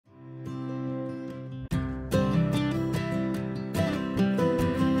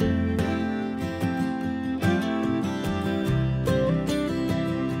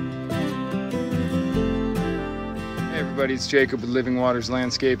everybody, it's Jacob with Living Waters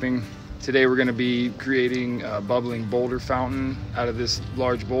Landscaping. Today we're going to be creating a bubbling boulder fountain out of this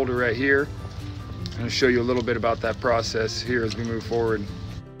large boulder right here. I'm going to show you a little bit about that process here as we move forward.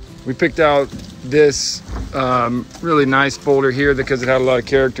 We picked out this really nice boulder here because it had a lot of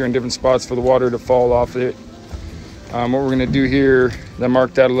character and different spots for the water to fall off it. What we're going to do here, I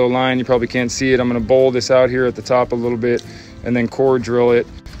marked out a little line, you probably can't see it. I'm going to bowl this out here at the top a little bit and then core drill it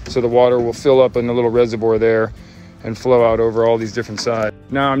so the water will fill up in the little reservoir there and flow out over all these different sides.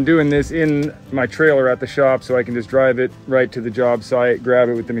 Now I'm doing this in my trailer at the shop so I can just drive it right to the job site, grab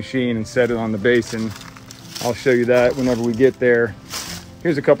it with the machine and set it on the basin. I'll show you that whenever we get there.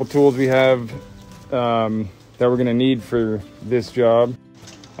 Here's a couple tools we have that we're gonna need for this job.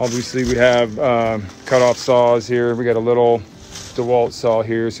 Obviously we have cut-off saws here. We got a little DeWalt saw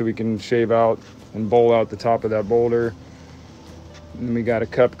here so we can shave out and bowl out the top of that boulder. And we got a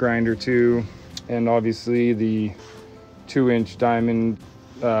cup grinder too, and obviously the 2-inch diamond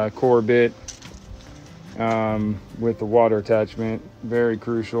core bit with the water attachment, very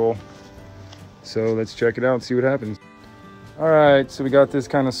crucial. So let's check it out and see what happens. All right, so we got this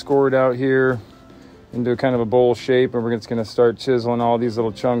kind of scored out here into kind of a bowl shape, and we're just gonna start chiseling all these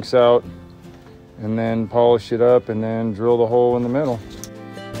little chunks out and then polish it up and then drill the hole in the middle.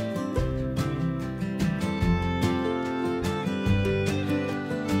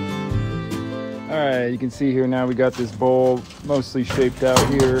 All right, you can see here now we got this bowl mostly shaped out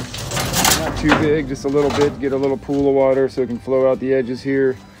here. Not too big, just a little bit to get a little pool of water so it can flow out the edges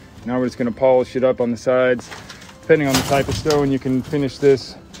here. Now we're just gonna polish it up on the sides. Depending on the type of stone, you can finish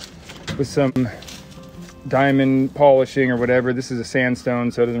this with some diamond polishing or whatever. This is a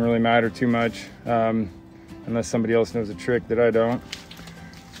sandstone, so it doesn't really matter too much unless somebody else knows a trick that I don't.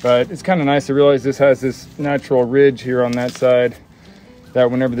 But it's kind of nice to realize this has this natural ridge here on that side, that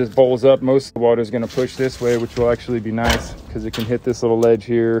whenever this bowls up, most of the water is going to push this way, which will actually be nice because it can hit this little ledge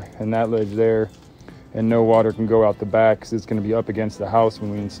here and that ledge there, and no water can go out the back because it's going to be up against the house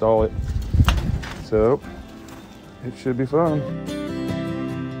when we install it. So it should be fun.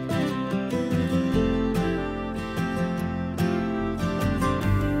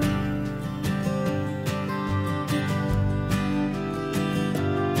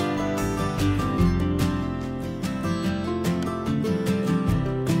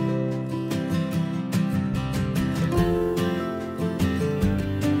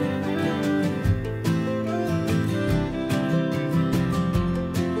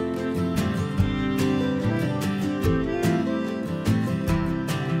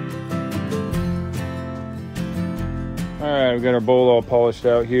 All right, we got our bowl all polished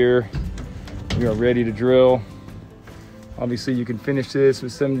out here. We are ready to drill. Obviously you can finish this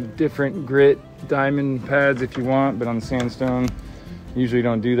with some different grit diamond pads if you want, but on the sandstone, usually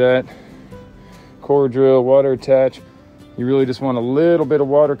don't do that. Core drill, water attach. You really just want a little bit of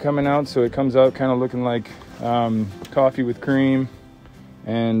water coming out so it comes out kind of looking like coffee with cream.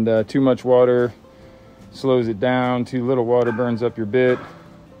 And too much water slows it down. Too little water burns up your bit.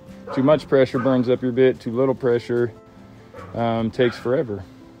 Too much pressure burns up your bit. Too little pressure takes forever.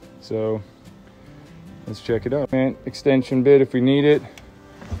 So let's check it out. Extension bit if we need it.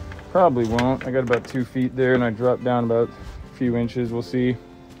 Probably won't. I got about 2 feet there and I dropped down about a few inches. We'll see.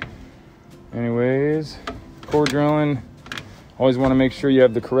 Anyways, core drilling. Always want to make sure you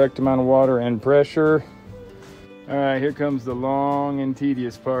have the correct amount of water and pressure. All right, here comes the long and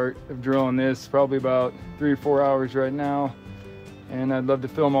tedious part of drilling this. Probably about 3 or 4 hours right now. And I'd love to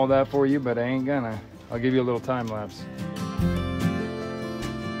film all that for you, but I ain't gonna. I'll give you a little time lapse.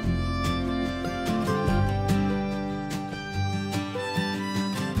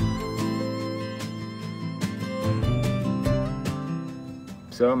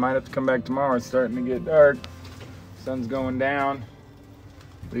 So I might have to come back tomorrow. It's starting to get dark. Sun's going down.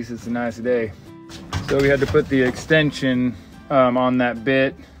 At least it's a nice day. So we had to put the extension on that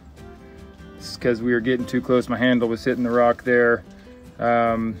bit because we were getting too close. My handle was hitting the rock there.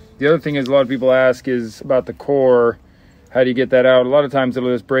 The other thing is a lot of people ask is about the core. How do you get that out? A lot of times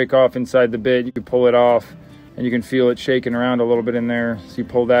it'll just break off inside the bit. You can pull it off and you can feel it shaking around a little bit in there. So you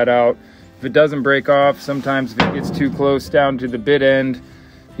pull that out. If it doesn't break off, sometimes if it gets too close down to the bit end,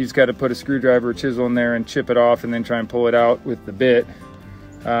 you just got to put a screwdriver or chisel in there and chip it off and then try and pull it out with the bit.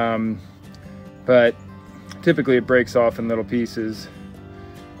 But typically it breaks off in little pieces.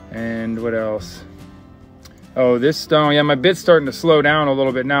 And what else? Oh, this stone, yeah, my bit's starting to slow down a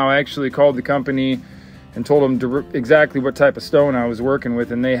little bit now. I actually called the company and told them exactly what type of stone I was working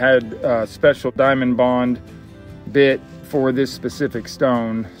with, and they had a special diamond bond bit for this specific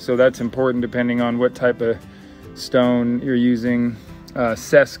stone. So that's important depending on what type of stone you're using.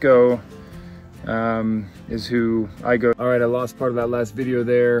 Sesco is who I go. All right, I lost part of that last video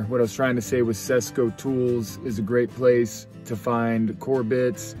there. What I was trying to say was Sesco Tools is a great place to find core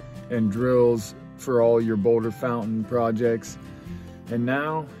bits and drills for all your boulder fountain projects. And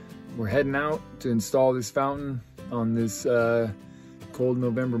now we're heading out to install this fountain on this cold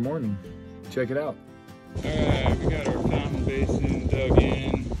November morning. Check it out. All right, we got our fountain basin dug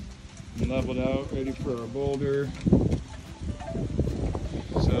in and leveled out, ready for our boulder.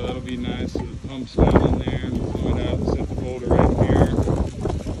 So that'll be nice. So the pump's down in there, flow it out, set the boulder right here.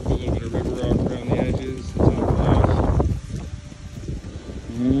 Put a little bit of river rock around the edges, the top of the house.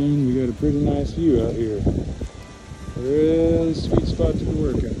 And we got a pretty nice view out here. Really sweet spot to be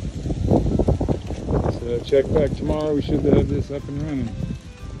working. So check back tomorrow, we should have this up and running.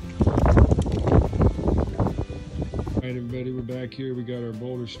 Alright everybody, we're back here. We got our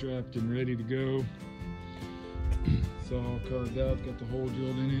boulder strapped and ready to go. It's all carved out, got the hole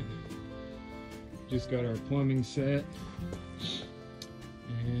drilled in it. Just got our plumbing set.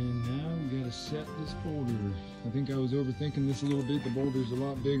 And now we gotta set this boulder. I think I was overthinking this a little bit. The boulder's a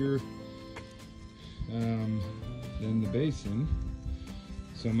lot bigger than the basin.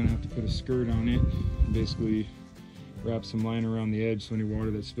 So I'm gonna have to put a skirt on it. Basically wrap some line around the edge so any water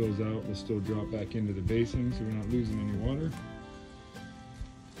that spills out will still drop back into the basin so we're not losing any water.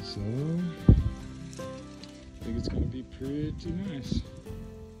 So I think it's gonna be pretty nice.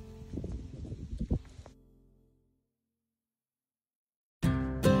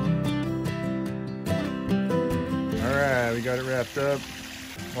 Alright, we got it wrapped up.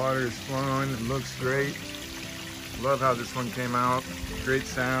 Water is flowing, it looks great. Love how this one came out. Great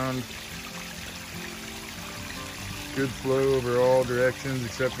sound. Good flow over all directions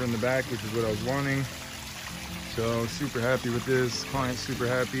except for in the back, which is what I was wanting. So super happy with this. Client's super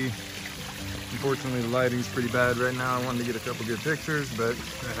happy. Unfortunately, the lighting's pretty bad right now. I wanted to get a couple good pictures, but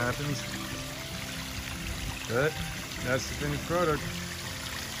that happens. But that's the finished product.